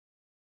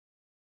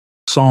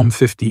Psalm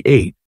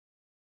 58.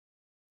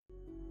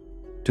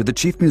 To the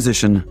chief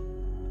musician,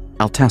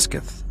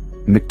 Altasketh,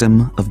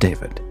 Miktam of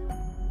David.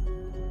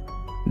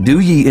 Do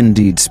ye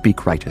indeed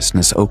speak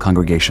righteousness, O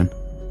congregation?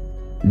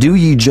 Do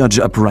ye judge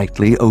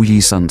uprightly, O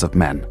ye sons of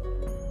men?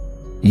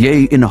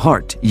 Yea, in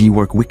heart ye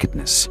work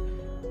wickedness.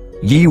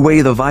 Ye weigh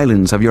the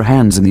violence of your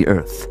hands in the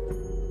earth.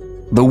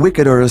 The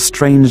wicked are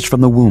estranged from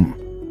the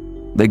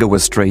womb. They go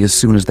astray as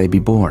soon as they be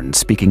born,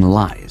 speaking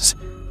lies.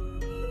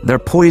 Their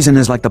poison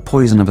is like the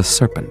poison of a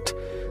serpent.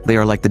 They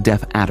are like the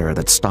deaf adder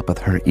that stoppeth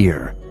her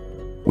ear,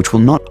 which will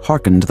not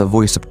hearken to the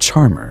voice of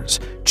charmers,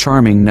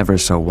 charming never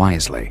so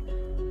wisely.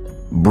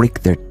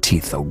 Break their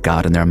teeth, O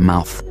God, in their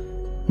mouth.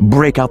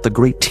 Break out the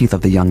great teeth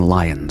of the young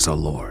lions, O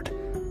Lord.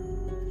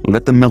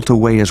 Let them melt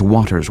away as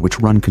waters which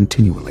run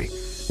continually.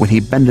 When he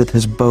bendeth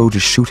his bow to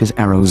shoot his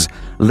arrows,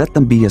 let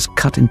them be as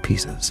cut in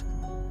pieces.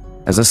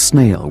 As a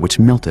snail which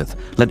melteth,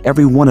 let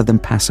every one of them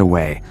pass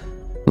away,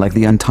 like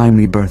the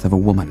untimely birth of a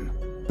woman,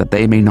 that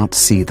they may not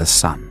see the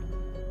sun.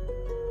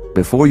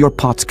 Before your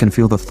pots can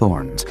feel the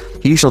thorns,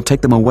 he shall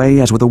take them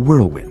away as with a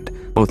whirlwind,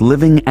 both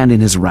living and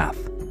in his wrath.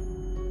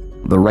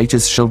 The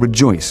righteous shall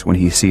rejoice when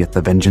he seeth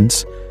the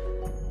vengeance.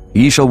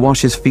 He shall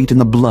wash his feet in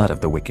the blood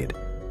of the wicked,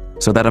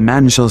 so that a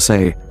man shall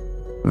say,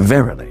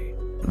 Verily,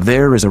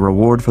 there is a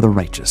reward for the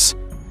righteous.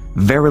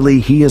 Verily,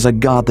 he is a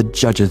God that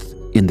judgeth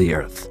in the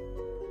earth.